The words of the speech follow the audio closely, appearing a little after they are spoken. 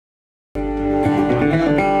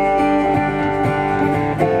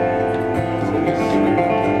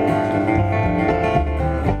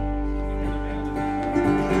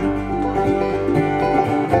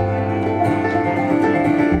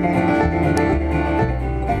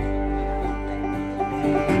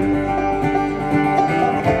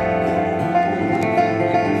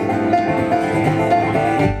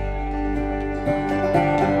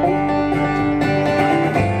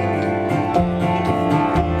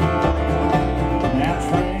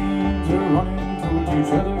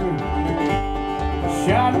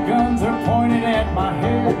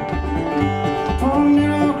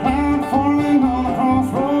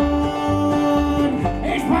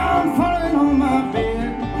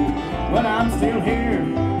still here.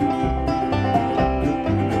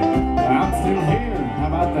 I'm still here. How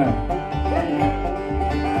about that?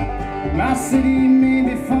 My city may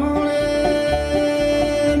be falling,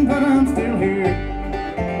 but I'm still here.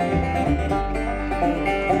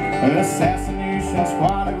 The assassination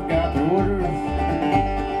squad have got the orders.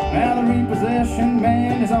 Now the repossession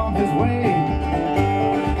man is on his way.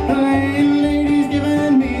 The landlady's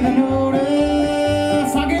giving me the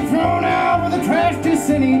notice. I'll get thrown out with the trash just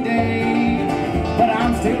any day. But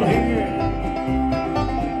I'm still here.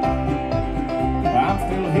 I'm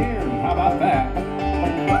still here. How about that?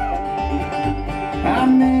 I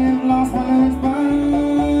may have lost my lunchbox,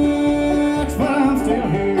 but I'm still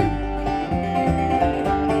here.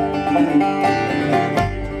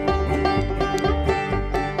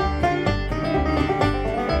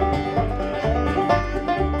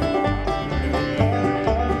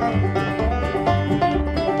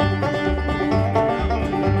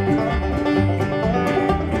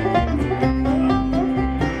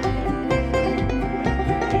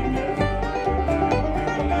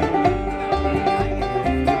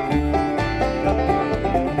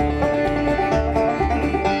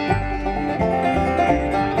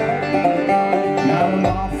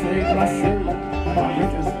 My shirt, my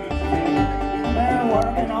britches, they're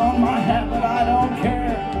working on my hat, but I don't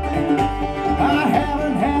care. I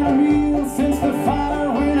haven't had a meal since the fire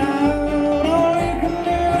went out. All you can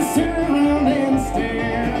do is sit around and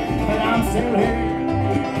stare. But I'm still here.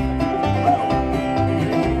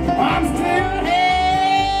 I'm still here.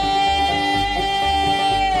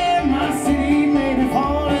 My city may be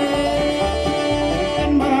falling,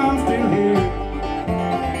 but I'm still here.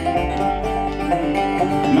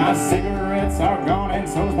 My cigarettes are gone and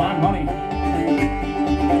so's my money.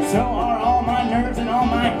 So are all my nerves and all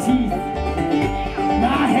my teeth.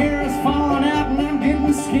 My hair is falling out and I'm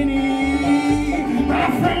getting skinny. My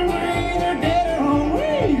friends are either dead or on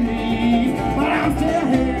leave. But I'm still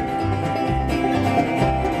here.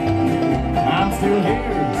 I'm still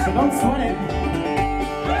here, so don't sweat it.